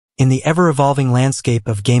In the ever-evolving landscape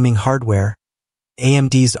of gaming hardware,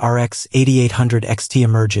 AMD's RX 8800 XT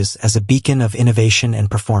emerges as a beacon of innovation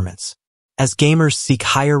and performance. As gamers seek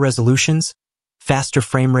higher resolutions, faster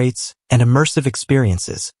frame rates, and immersive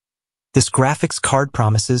experiences, this graphics card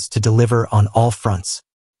promises to deliver on all fronts.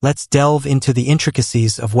 Let's delve into the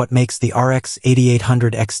intricacies of what makes the RX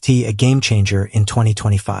 8800 XT a game-changer in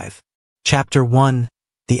 2025. Chapter 1.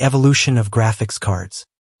 The Evolution of Graphics Cards.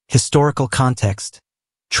 Historical context,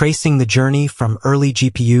 tracing the journey from early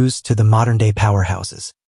GPUs to the modern-day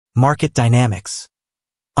powerhouses. Market dynamics,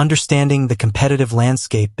 understanding the competitive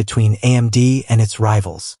landscape between AMD and its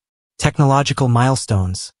rivals. Technological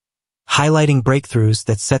milestones, highlighting breakthroughs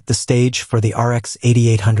that set the stage for the RX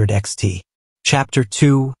 8800 XT. Chapter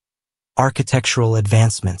 2. Architectural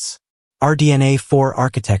Advancements. RDNA 4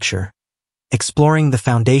 Architecture, exploring the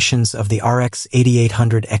foundations of the RX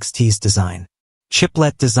 8800 XT's design.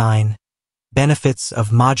 Chiplet design, benefits of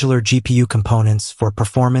modular GPU components for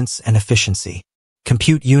performance and efficiency.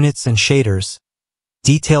 Compute units and shaders,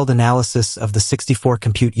 detailed analysis of the 64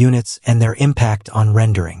 compute units and their impact on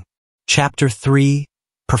rendering. Chapter 3.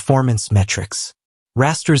 Performance metrics.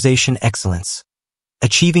 Rasterization excellence,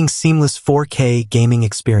 achieving seamless 4K gaming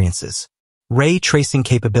experiences. Ray tracing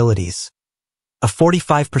capabilities, a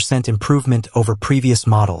 45% improvement over previous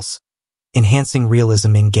models, enhancing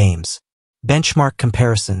realism in games. Benchmark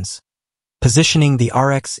comparisons, positioning the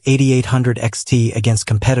RX 8800 XT against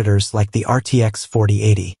competitors like the RTX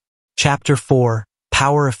 4080. Chapter 4.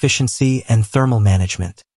 Power efficiency and thermal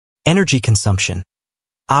management. Energy consumption,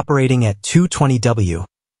 operating at 220W,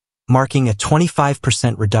 marking a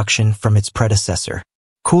 25% reduction from its predecessor.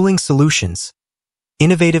 Cooling solutions,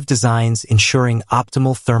 innovative designs ensuring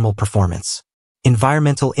optimal thermal performance.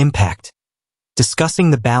 Environmental impact, discussing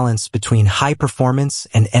the balance between high performance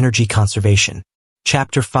and energy conservation.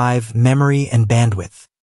 Chapter 5. Memory and bandwidth.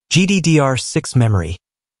 GDDR6 memory,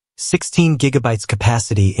 16 GB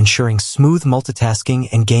capacity ensuring smooth multitasking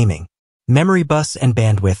and gaming. Memory bus and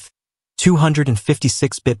bandwidth,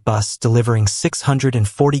 256-bit bus delivering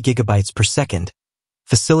 640 GB per second,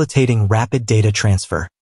 facilitating rapid data transfer.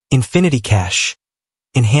 Infinity cache,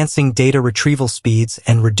 enhancing data retrieval speeds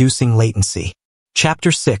and reducing latency.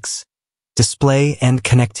 Chapter 6. Display and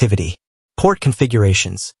connectivity. Port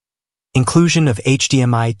configurations, inclusion of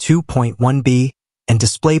HDMI 2.1b and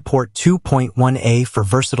DisplayPort 2.1a for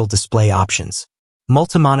versatile display options.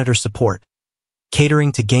 Multi-monitor support,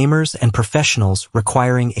 catering to gamers and professionals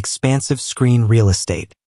requiring expansive screen real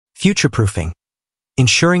estate. Future-proofing,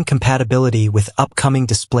 ensuring compatibility with upcoming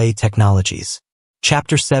display technologies.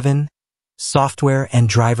 Chapter 7. Software and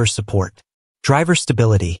driver support. Driver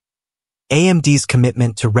stability, AMD's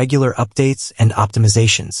commitment to regular updates and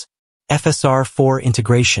optimizations. FSR4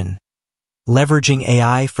 integration, leveraging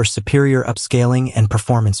AI for superior upscaling and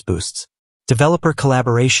performance boosts. Developer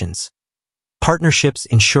collaborations, partnerships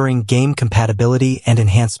ensuring game compatibility and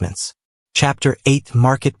enhancements. Chapter 8.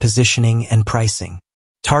 Market positioning and pricing.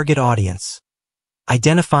 Target audience,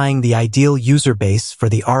 identifying the ideal user base for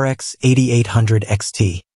the RX 8800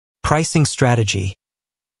 XT. Pricing strategy,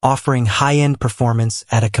 offering high-end performance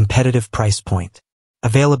at a competitive price point.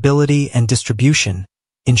 Availability and distribution,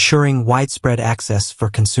 ensuring widespread access for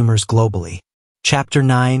consumers globally. Chapter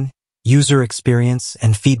 9. User experience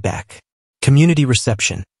and feedback. Community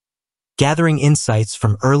reception, gathering insights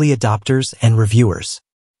from early adopters and reviewers.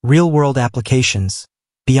 Real-world applications,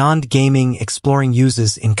 beyond gaming exploring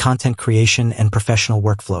uses in content creation and professional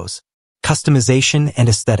workflows. Customization and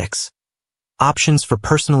aesthetics, options for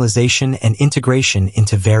personalization and integration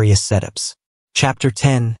into various setups. Chapter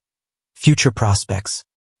 10. Future prospects.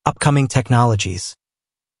 Upcoming technologies,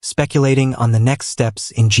 speculating on the next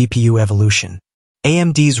steps in GPU evolution.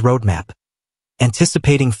 AMD's roadmap,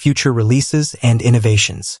 anticipating future releases and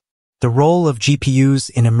innovations. The role of GPUs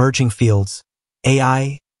in emerging fields,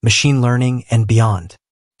 AI, machine learning, and beyond.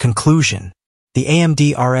 Conclusion. The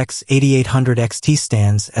AMD RX 8800 XT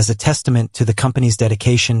stands as a testament to the company's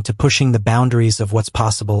dedication to pushing the boundaries of what's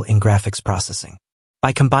possible in graphics processing.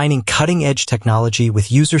 By combining cutting-edge technology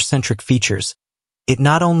with user-centric features, it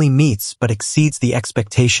not only meets but exceeds the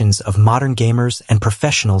expectations of modern gamers and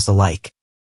professionals alike.